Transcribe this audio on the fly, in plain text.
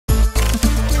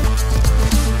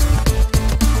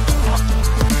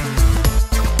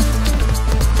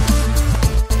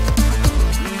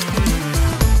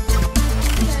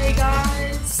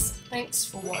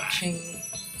watching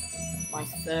my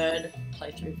third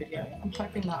playthrough video. I'm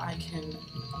hoping that I can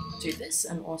do this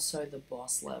and also the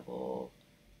boss level,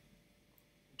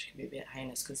 which can be a bit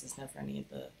heinous because there's never any of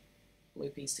the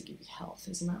loopies to give you health.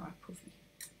 Isn't that right, Puffy?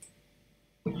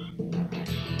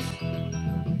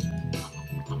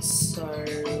 So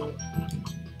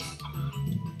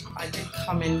I did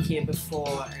come in here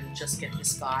before and just get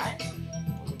this guy.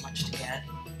 Wasn't much to get.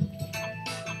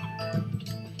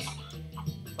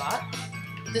 But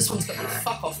this one's got the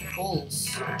fuck off bulls.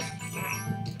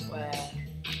 Where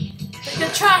they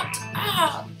get trapped!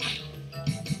 Ah!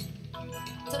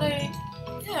 Did I?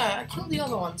 Yeah, I killed the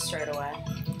other one straight away.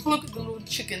 Look at the little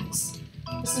chickens.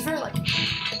 This is very like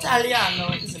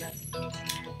Italiano, isn't it?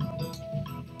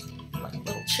 Like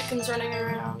little chickens running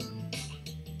around.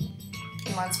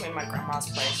 Reminds me of my grandma's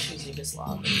place. She's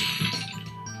Yugoslav.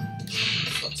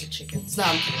 Lots of chickens. No,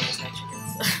 I'm kidding, there's no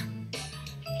chickens.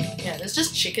 Yeah, there's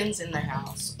just chickens in the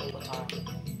house all the time.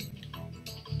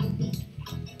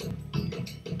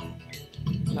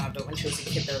 No, but when she was a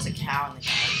kid, there was a cow in the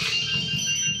garage.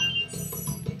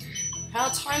 How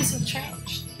times have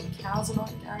changed. Cows are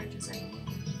not in garages anymore.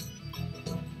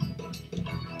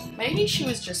 Maybe she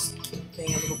was just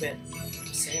being a little bit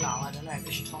senile, I don't know.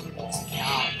 Maybe she told me there was a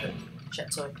cow, but she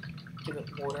had to give it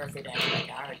water every day in the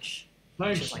garage.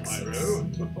 Thanks, like Spyro.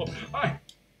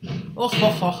 Oh, ho,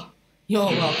 ho. You're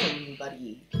welcome,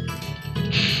 buddy.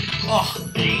 Oh.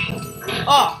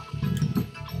 Oh!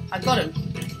 I got him.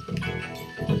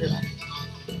 Look at that.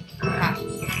 Ah.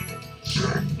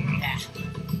 Yeah.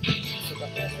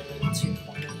 Forgot that there were 2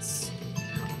 pointers.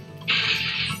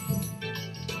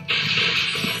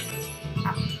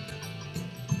 Ah.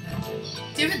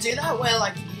 Do you ever do that where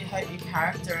like you hurt your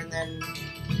character and then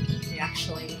you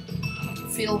actually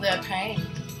feel their pain?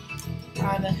 I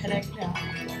have a headache now.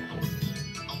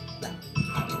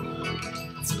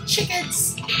 Some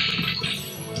chickens!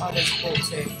 Oh, there's a bull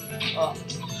too. Oh.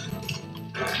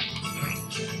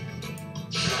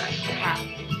 Ah.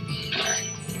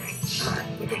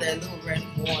 Look at their little red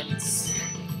horns.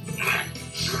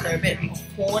 They're a bit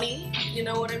horny, you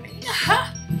know what I mean?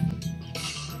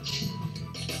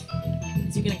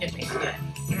 Is he gonna get me? Yeah.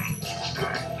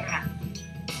 Ah.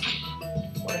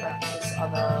 What about this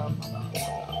other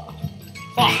motherfucker?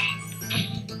 Oh.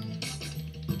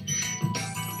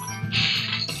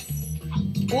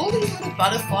 All these little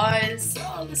butterflies.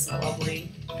 Oh, they're so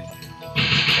lovely.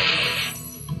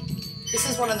 This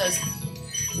is one of those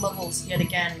levels, yet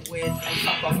again, with a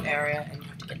fuck-off area, and you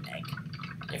have to get an egg.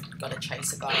 You've got to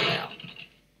chase a guy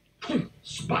around.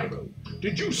 Spyro,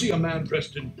 did you see a man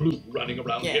dressed in blue running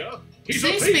around here? He's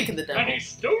a thief, of the devil. And he's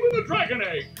stolen a dragon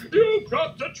egg. You've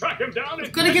got to track him down. We've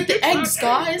got to get the eggs,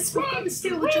 guys. We've got to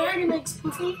steal the dragon eggs,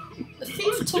 Puffy. The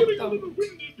thief took them.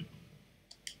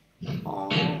 Oh.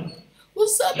 Will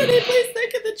somebody please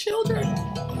think of the children?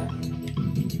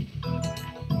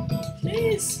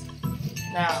 Please.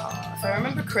 Now, if I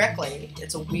remember correctly,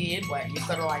 it's a weird way. You've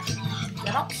got to like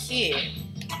get up here,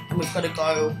 and we've got to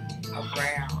go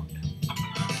around.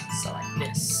 So like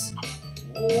this.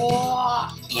 Whoa!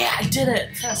 Yeah, I did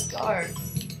it! First go. I'm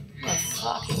a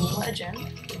fucking legend.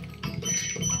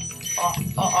 Oh, oh,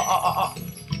 oh, oh, oh, oh.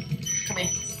 Come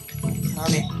here.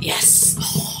 Come here. Yes!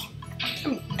 Oh,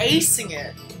 I'm acing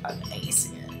it. I'm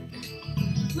acing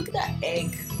it. Look at that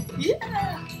egg.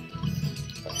 Yeah!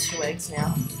 Got 2 eggs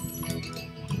now.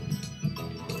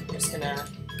 I'm just gonna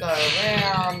go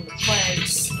around the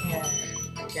place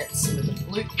and get some of the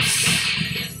bloops.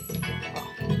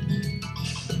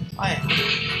 Oh yeah.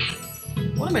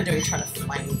 What am I doing trying to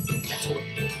flame metal?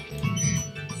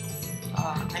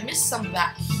 I missed some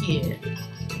back here.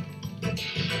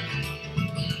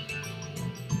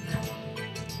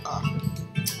 Oh,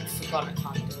 I forgot I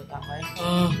can't do it that way.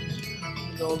 Oh,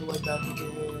 go all the way back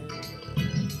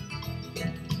again.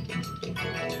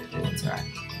 That's alright.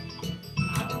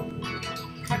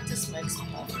 Practice makes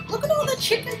perfect. Look at all the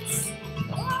chickens!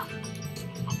 Ah.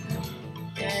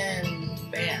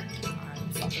 And bam.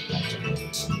 Fucking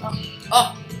legend. Oh.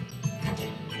 Oh!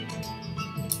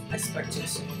 I spoke too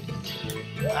soon.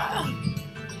 Ah.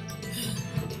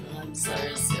 I'm so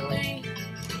silly.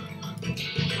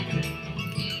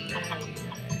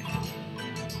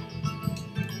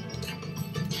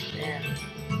 Damn.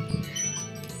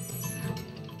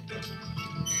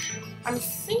 I'm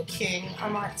thinking I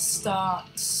might start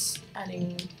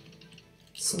adding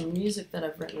some music that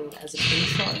I've written as an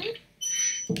intro.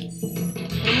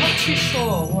 I'm not too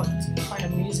sure what kind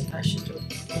of music I should do at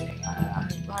the beginning. I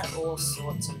write all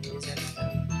sorts of music, but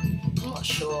I'm not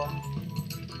sure.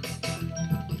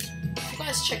 If you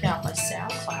guys check out my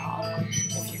SoundCloud,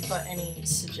 if you've got any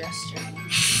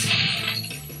suggestions,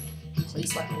 please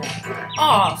please let me know.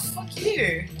 Oh, fuck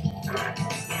you.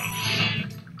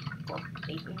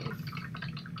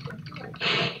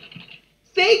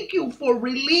 Thank you for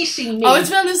releasing me. I always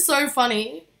found this so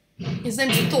funny. His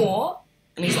name's Thor,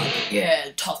 and he's like,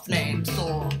 yeah, tough name,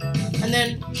 Thor. And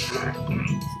then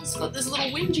he's got this little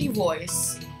whingy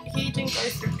voice. He didn't go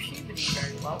through puberty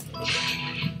very well.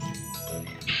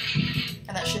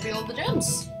 And that should be all the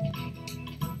gems.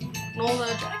 And all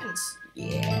the dragons.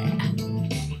 Yeah.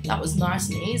 That was nice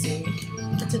and easy.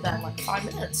 I did that in like 5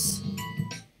 minutes.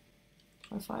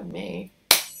 High five me.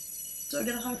 Do I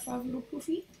get a high five, little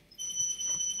poofy?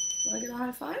 Do I get a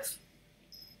high five?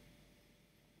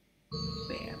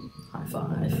 Bam. High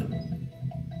five.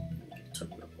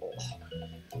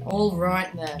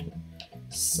 Alright then.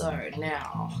 So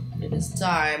now it is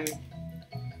time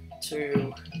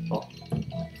to... Oh,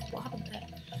 what happened there?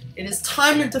 It is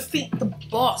time to defeat the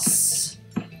boss.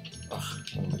 Oh,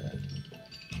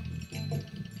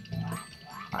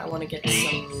 I want to get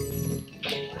some...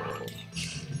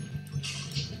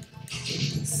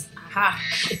 Aha!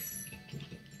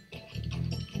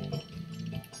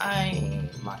 I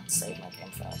might save my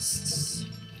game first.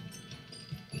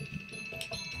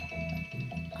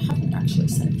 I haven't actually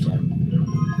saved yet.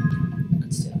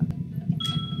 Let's do that.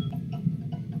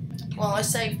 Well, I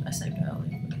saved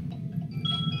earlier.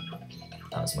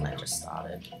 That was when I just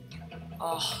started.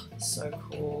 Oh, so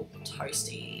cool.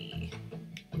 Toasty.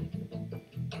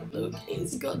 Look,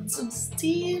 he's got some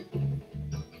steam.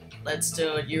 Let's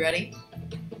do it. You ready?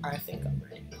 I think I'm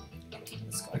ready.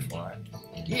 Let's go for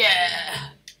it.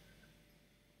 Yeah!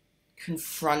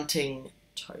 Confronting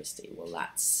Toasty. Well,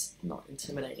 that's not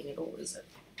intimidating at all, is it?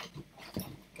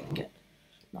 Gotta get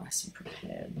nice and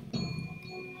prepared.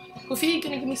 Woofy, you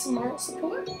gonna give me some moral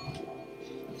support? Who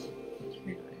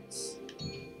knows?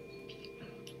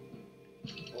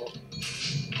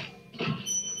 I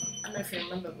don't know if you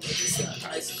remember, but this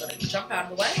guy's got to jump out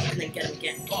of the way and then get him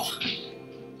again. Oh!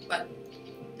 But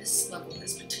this level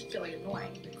is particularly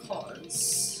annoying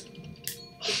because...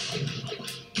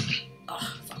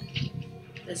 Oh, fuck.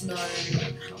 There's no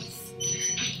health,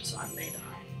 so I may die.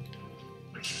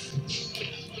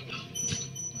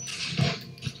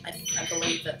 I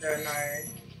believe that there are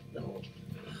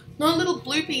no little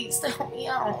bloopies to help me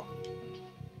out.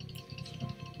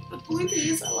 But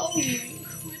bloopies, I love you.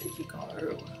 Where did you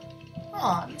go?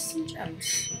 Oh, I missed some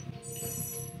gems.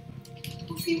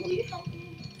 Goofy, will you help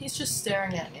me? He's just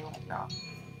staring at me like, nah.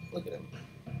 Look at him.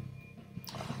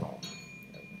 Oh,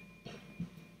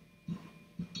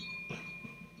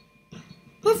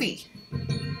 Poofy!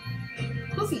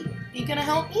 Poofy, are you gonna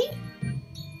help me?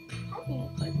 Help me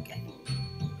play the game.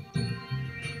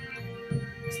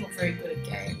 He's not very good at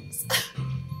games.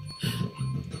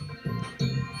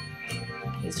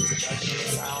 He's just judging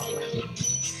us out.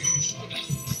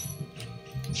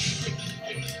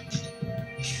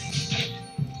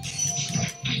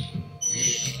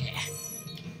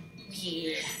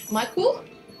 Yeah. Am I cool?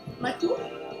 Am I cool?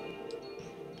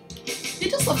 He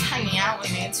just loves hanging out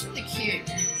with me. It's really cute.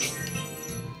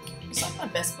 He's like my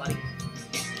best buddy.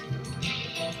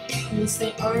 He's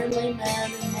the only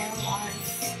man in my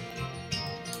life.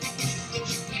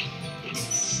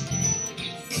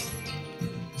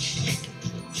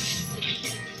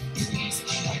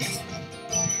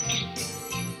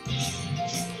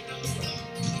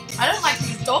 I don't like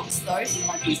these dogs though. Do you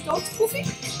like these dogs, Poofy?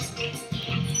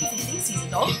 Poofy thinks he's a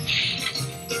dog.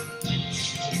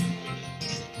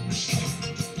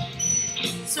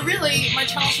 So really, my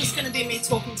channel's just going to be me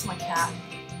talking to my cat,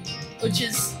 which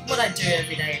is what I do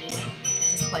every day anyway.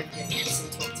 Just play video games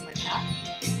and talk to my cat.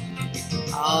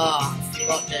 Ah, I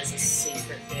forgot there's a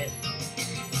secret bit.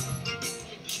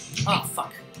 Oh,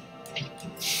 fuck.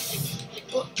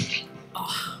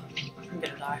 Oh, I'm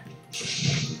gonna die.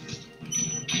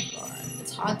 Alright,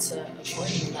 it's hard to avoid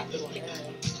him in that little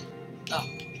area. Oh,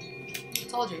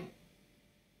 told you.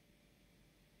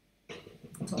 I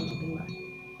told you, didn't I?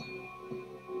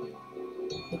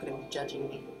 Look at him judging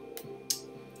me.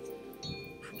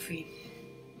 Poofy.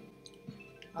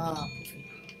 Ah, Poofy.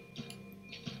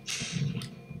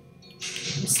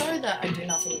 I'm sorry that I do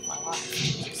nothing with my life.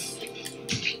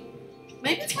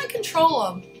 Maybe it's my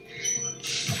controller.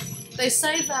 They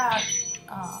say that,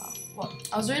 well,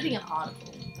 I was reading an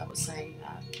article that was saying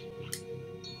that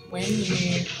when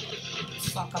you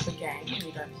fuck up a game and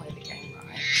you don't play the game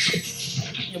right,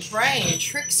 your brain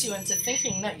tricks you into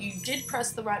thinking that you did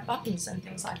press the right buttons and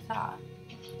things like that,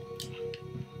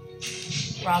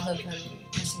 rather than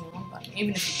pressing the wrong button.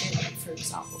 Even if you did, for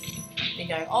example, you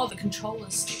go, oh, the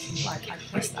controller's sticking, like I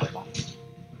pressed that button.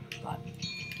 But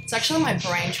it's actually my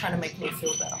brain trying to make me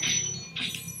feel better.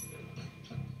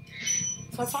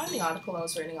 If I find the article I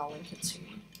was reading, I'll link it to you.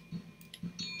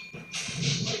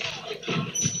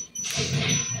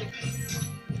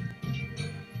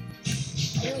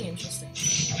 Really interesting.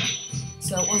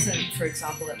 So it wasn't, for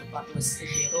example, that the button was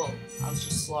sticky at all. I was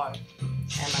just slow.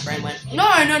 And my brain went,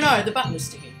 no, the button was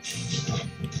sticky.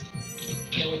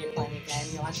 And then when you're playing a game,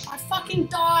 you're like, I fucking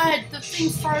died! The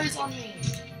thing froze on me!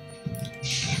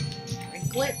 It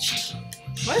glitched.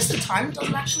 Most of the time, it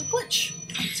doesn't actually glitch.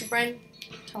 It's your brain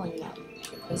telling you that.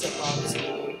 Because it loves you.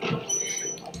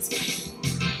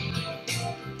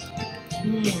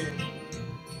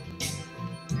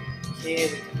 Here we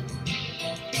go.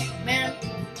 Man,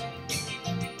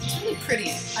 it's really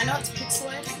pretty. I know it's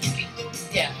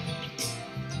pixelated. Yeah.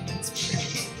 It's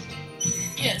pretty.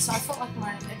 Yeah, so I felt like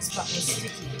my X button was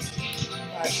sticky.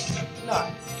 But no,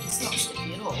 it's not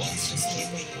sticky at all. It's just me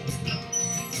being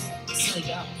a silly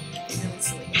girl. Really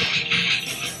silly girl.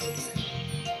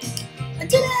 I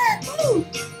did it! Woo!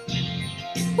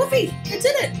 Woofy! I did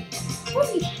it!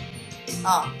 Woofy!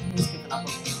 Ah, he's giving up on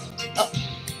me. Oh.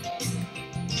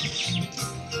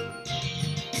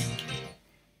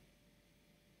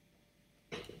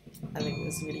 I think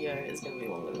this video is going to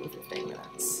be longer than 15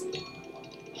 minutes.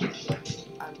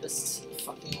 I'm just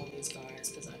fucking all these guys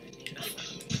because I don't need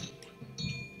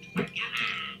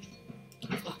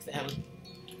to fuck them.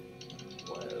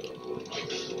 Whoa.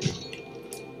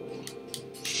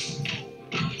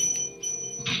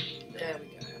 There we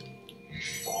go.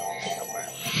 Pick up where I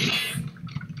left.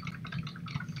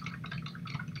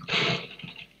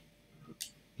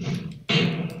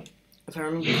 If I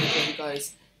remember correctly, he goes,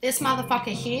 this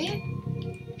motherfucker here,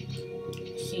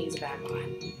 he's a bad guy.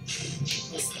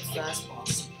 He's the first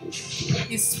boss.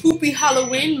 He's Spoopy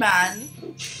Halloween man.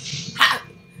 Ha!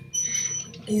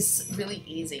 He's really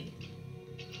easy.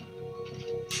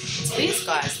 It's these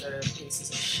guys that are pieces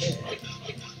of shit.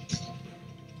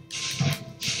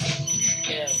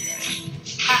 There we go.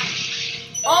 Ha!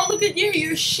 Oh, look at you,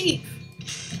 you're a sheep.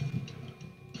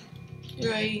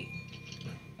 You're a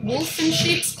wolf in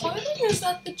sheep's clothing? Is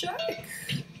that the joke?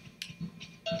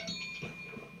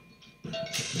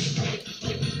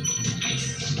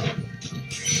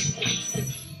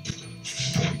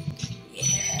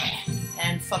 Yeah.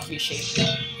 And fuck you, sheep.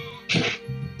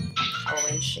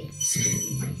 Halloween sheep.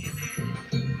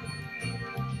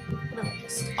 What have I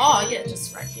missed? Oh, yeah,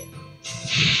 just right here.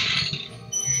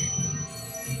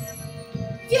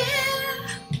 Yeah!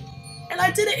 And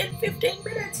I did it in 15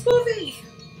 minutes, movie!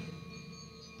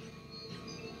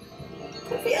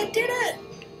 Movie, I did it!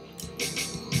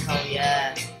 Oh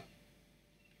yeah.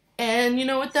 And you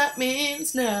know what that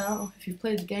means now. If you've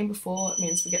played the game before, it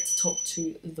means we get to talk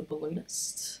to the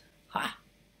balloonist. Ha!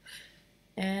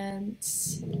 And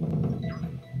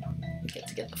we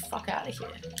get the fuck out of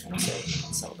here. And also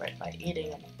celebrate by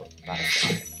eating a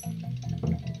butterfly.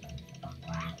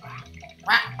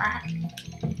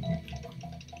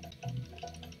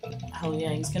 Hell yeah,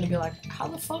 he's gonna be like, how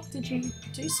the fuck did you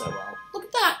do so well? Look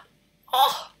at that!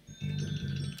 Oh!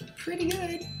 Pretty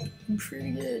good.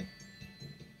 Pretty good.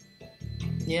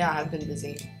 Yeah, I've been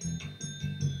busy.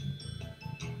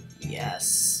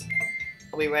 Yes.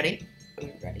 Are we ready? Are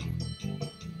we ready?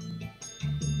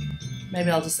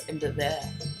 Maybe I'll just end it there.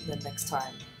 And then next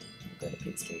time, we'll go to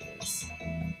Peacekeepers.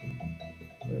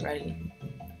 We're ready.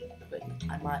 But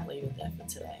I might leave it there for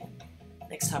today.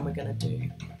 Next time we're gonna do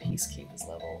Peacekeepers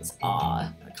levels.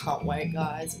 Ah, I can't wait,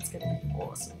 guys. It's gonna be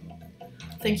awesome.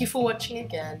 Thank you for watching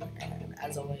again, and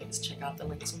as always, check out the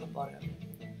links on the bottom.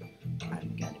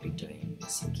 I'm going to be doing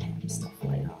some camp stuff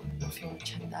later, if you want to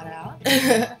check that out.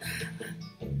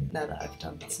 Now that I've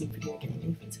done some video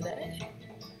gaming for today.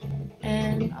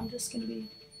 And I'm just going to be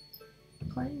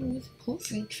playing with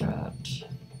Pussycat.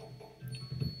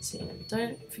 So yeah,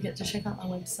 don't forget to check out my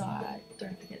website.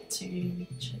 Don't forget to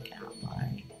check out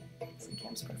my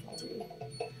Camps profile too.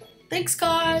 Thanks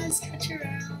guys, catch you around.